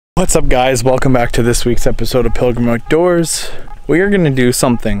What's up guys, welcome back to this week's episode of Pilgrim Outdoors. We are going to do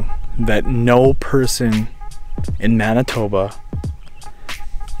something that no person in Manitoba,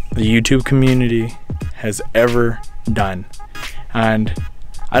 the YouTube community, has ever done. And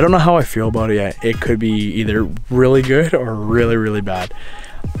I don't know how I feel about it yet. It could be either really good or really bad.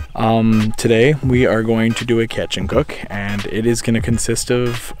 Today we are going to do a catch and cook, and it is going to consist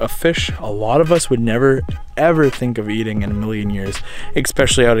of a fish a lot of us would never ever think of eating in a million years,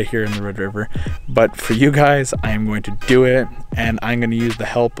 especially out of here in the Red River. But for you guys, I am going to do it, and I'm going to use the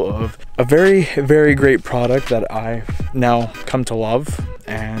help of a very great product that I've now come to love.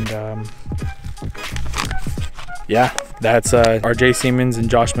 And yeah, that's RJ Siemens and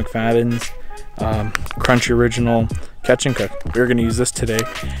Josh McFadden's Crunchy Original Catch and Cook. We're going to use this today,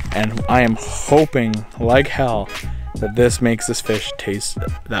 and I am hoping like hell that this makes this fish taste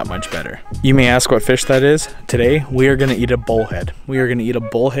that much better. You may ask what fish that is. Today we are going to eat a bullhead. We are going to eat a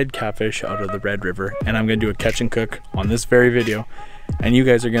bullhead catfish out of the Red River, and I'm going to do a catch and cook on this very video, and you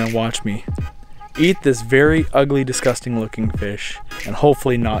guys are going to watch me eat this very ugly, disgusting looking fish and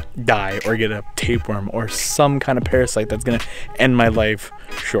hopefully not die or get a tapeworm or some kind of parasite that's going to end my life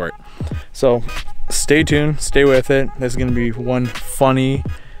short. So stay tuned, stay with it. This is going to be one funny,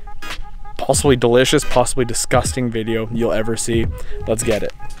 possibly delicious, possibly disgusting video you'll ever see. Let's get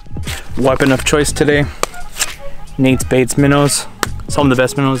it. Weapon of choice today, Nate's Baits minnows. Some of the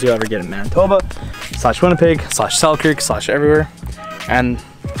best minnows you'll ever get in Manitoba, / Winnipeg, / Selkirk, / everywhere. And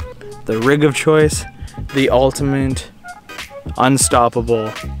the rig of choice, the ultimate,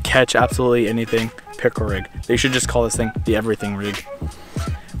 unstoppable, catch absolutely anything pickle rig. They should just call this thing the everything rig.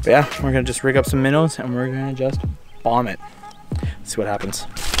 But yeah, we're gonna just rig up some minnows and we're gonna just bomb it. Let's see what happens.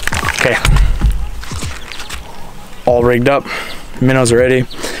 Okay, all rigged up, minnows are ready.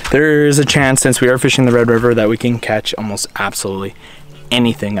 There is a chance, since we are fishing the Red River, that we can catch almost absolutely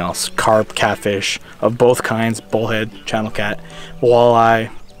anything else. Carp, catfish of both kinds, bullhead, channel cat, walleye,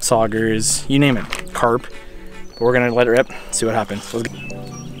 saugers, you name it, carp. But we're gonna let it rip, see what happens. Let's go.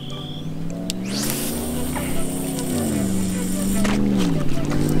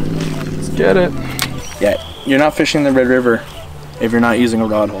 Let's get it. Yeah, you're not fishing the Red River if you're not using a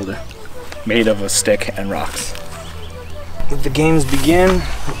rod holder made of a stick and rocks. Let the games begin.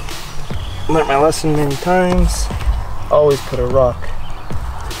 Learned my lesson many times. Always put a rock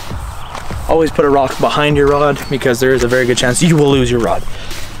behind your rod, because there is a very good chance you will lose your rod.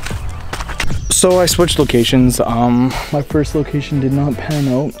 So I switched locations. My first location did not pan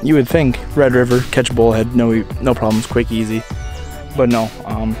out. You would think Red River, catch bullhead, no problems, quick, easy. But no.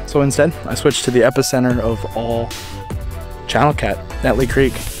 So instead, I switched to the epicenter of all channel cat, Netley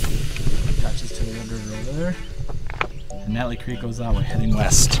Creek. Attaches to the Red River over there. And Netley Creek goes that way, heading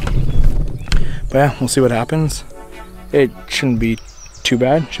west. But yeah, we'll see what happens. It shouldn't be too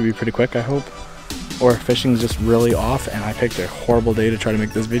bad. Should be pretty quick, I hope. Or fishing's just really off and I picked a horrible day to try to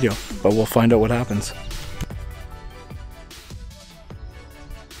make this video. But we'll find out what happens.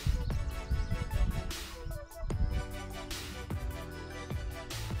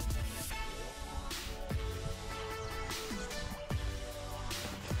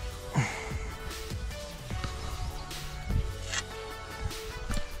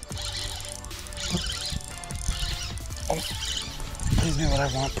 Please be what I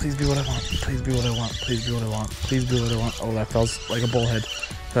want, please be what I want, please be what I want, please be what I want, please be what I want. Oh, that feels like a bullhead.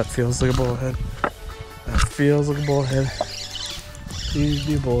 That feels like a bullhead. That feels like a bullhead. Please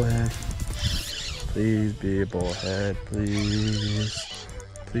be a bullhead. Please be a bullhead, please.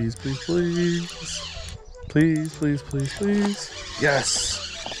 Please, please, please. Please, please, please, please. Yes.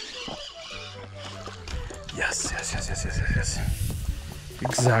 Yes.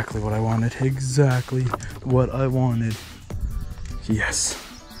 Exactly what I wanted, exactly what I wanted. Yes,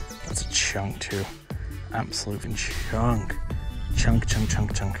 that's a chunk too. Absolute chunk. Chunk.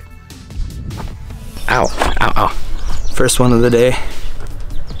 Ow. First one of the day.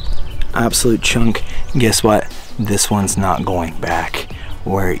 Absolute chunk. Guess what? This one's not going back.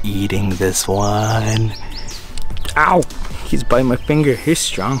 We're eating this one. Ow! He's biting my finger. He's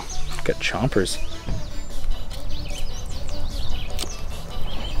strong. Got chompers.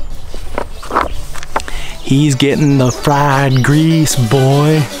 He's getting the fried grease,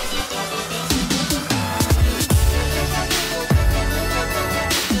 boy.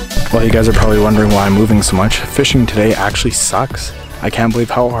 Well, you guys are probably wondering why I'm moving so much. Fishing today actually sucks. I can't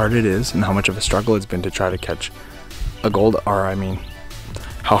believe how hard it is and how much of a struggle it's been to try to catch a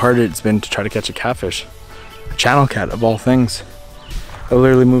how hard it's been to try to catch a catfish. A channel cat of all things. I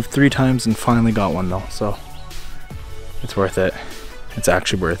literally moved 3 times and finally got one though, so it's worth it. It's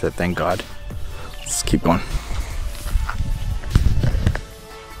actually worth it, thank God. Let's keep going.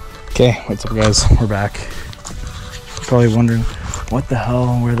 Okay, what's up guys? We're back. Probably wondering what the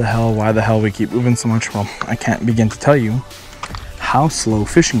hell, where the hell, why the hell we keep moving so much. Well, I can't begin to tell you how slow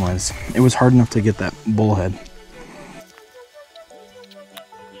fishing was. It was hard enough to get that bullhead.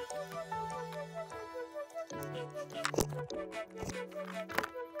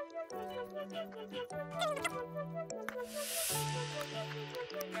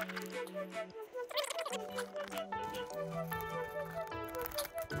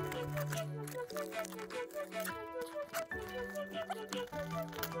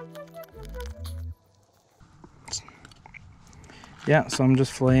 Yeah, so I'm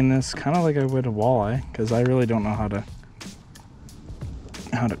just filleting this kind of like I would a walleye, because I really don't know how to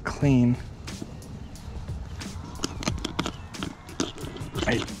clean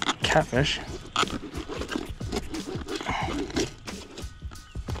a catfish.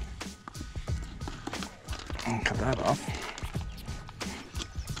 And cut that off.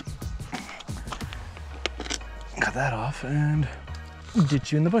 Cut that off and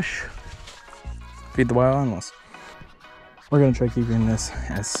ditch you in the bush. Feed the wild animals. We're gonna try keeping this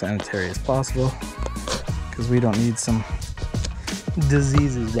as sanitary as possible because we don't need some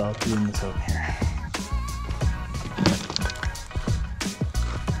diseases while doing this out here.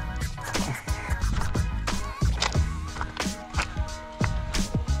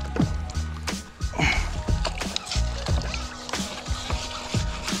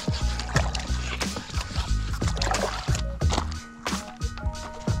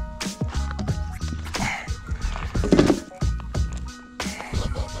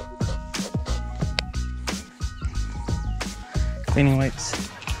 Cleaning wipes.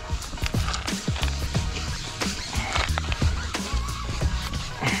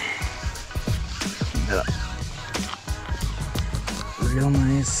 Yeah. Real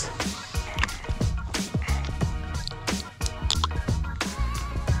nice.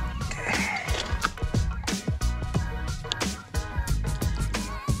 Okay.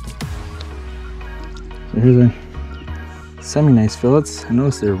 So here's a semi-nice fillets. I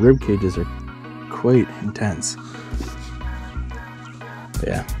noticed their rib cages are quite intense. But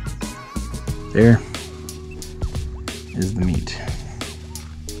yeah, there is the meat.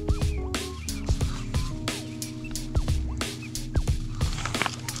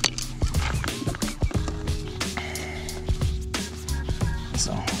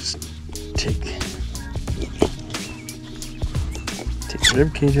 So just take the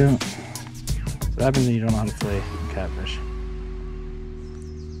rib cage out. So what happens when you don't know how to fillet catfish?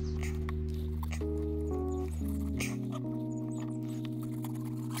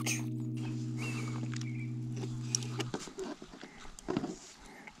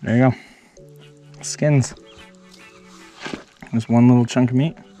 There you go. Skins. There's one little chunk of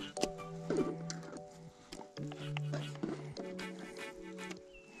meat.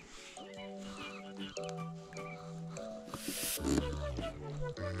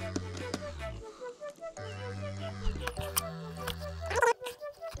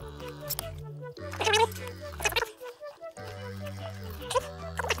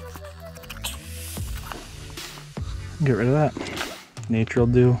 Get rid of that. Nature will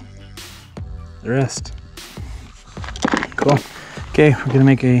do the rest. Cool. Okay, we're gonna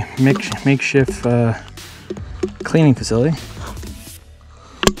make a makeshift cleaning facility.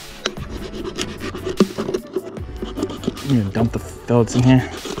 I'm gonna dump the fillets in here.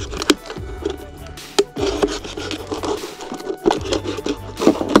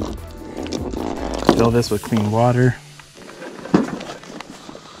 Fill this with clean water.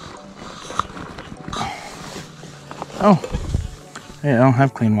 Oh, hey, I don't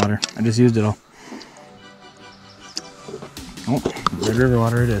have clean water. I just used it all. Oh, Red River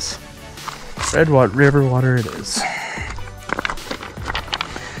water it is. River water it is.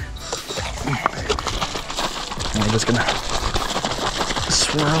 And we're just gonna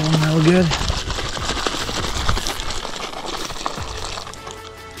swirl them real good.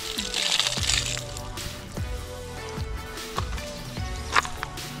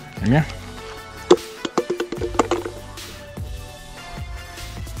 There you go.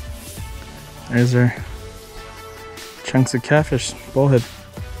 There's our chunks of catfish, bullhead.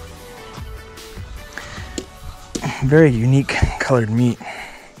 Very unique colored meat.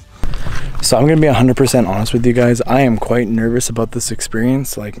 So I'm gonna be 100% honest with you guys. I am quite nervous about this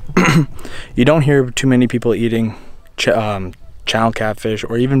experience. Like, you don't hear too many people eating channel catfish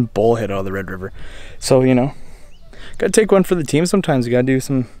or even bullhead out of the Red River. So, you know, gotta take one for the team sometimes. You gotta do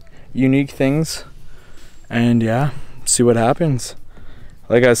some unique things and yeah, see what happens.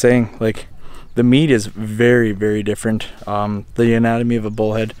 Like I was saying, like, the meat is very, very different. The anatomy of a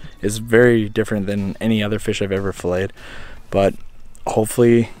bullhead is very different than any other fish I've ever filleted. But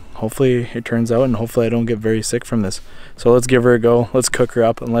hopefully hopefully it turns out, and hopefully I don't get very sick from this. So let's give her a go. Let's cook her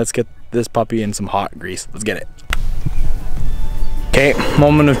up and let's get this puppy in some hot grease. Let's get it. Okay,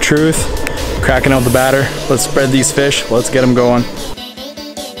 moment of truth. Cracking out the batter. Let's spread these fish. Let's get them going.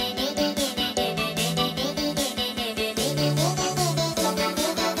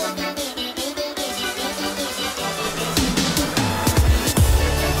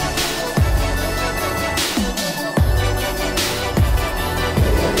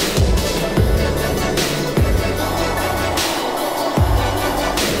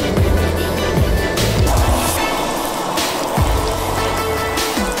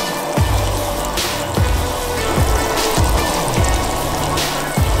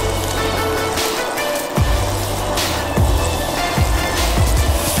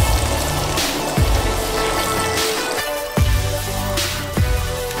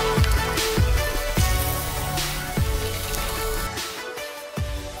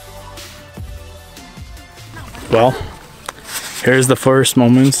 Well, here's the first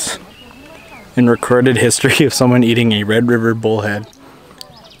moments in recorded history of someone eating a Red River Bullhead.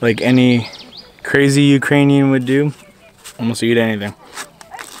 Like any crazy Ukrainian would do, almost eat anything.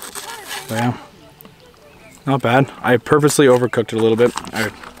 But yeah, not bad. I purposely overcooked it a little bit.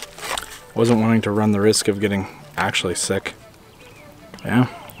 I wasn't wanting to run the risk of getting actually sick. Yeah,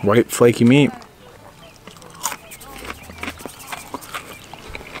 white flaky meat.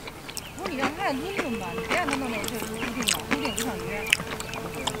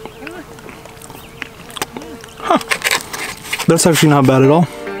 That's actually not bad at all.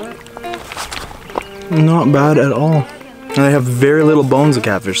 Not bad at all. And they have very little bones of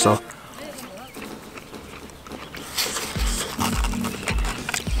catfish, so.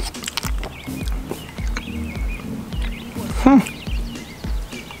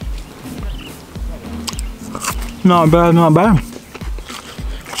 Not bad, not bad.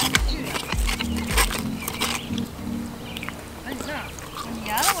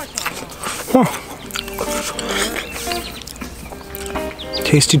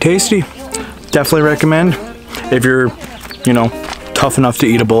 Tasty, tasty. Definitely recommend if you're, you know, tough enough to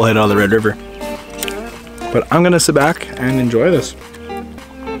eat a bullhead out of the Red River. But I'm gonna sit back and enjoy this.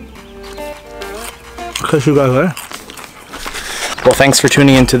 Catch you guys later. Well, thanks for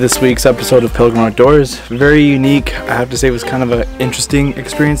tuning into this week's episode of Pilgrim Outdoors. Very unique. I have to say it was kind of an interesting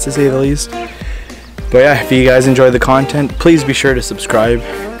experience to say the least. But yeah, if you guys enjoy the content, please be sure to subscribe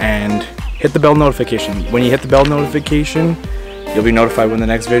and hit the bell notification. When you hit the bell notification, you'll be notified when the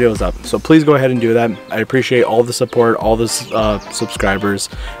next video is up. So please go ahead and do that. I appreciate all the support, all the subscribers,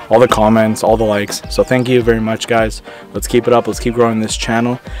 all the comments, all the likes. So thank you very much, guys. Let's keep it up. Let's keep growing this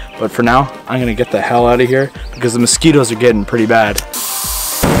channel. But for now, I'm gonna get the hell out of here because the mosquitoes are getting pretty bad.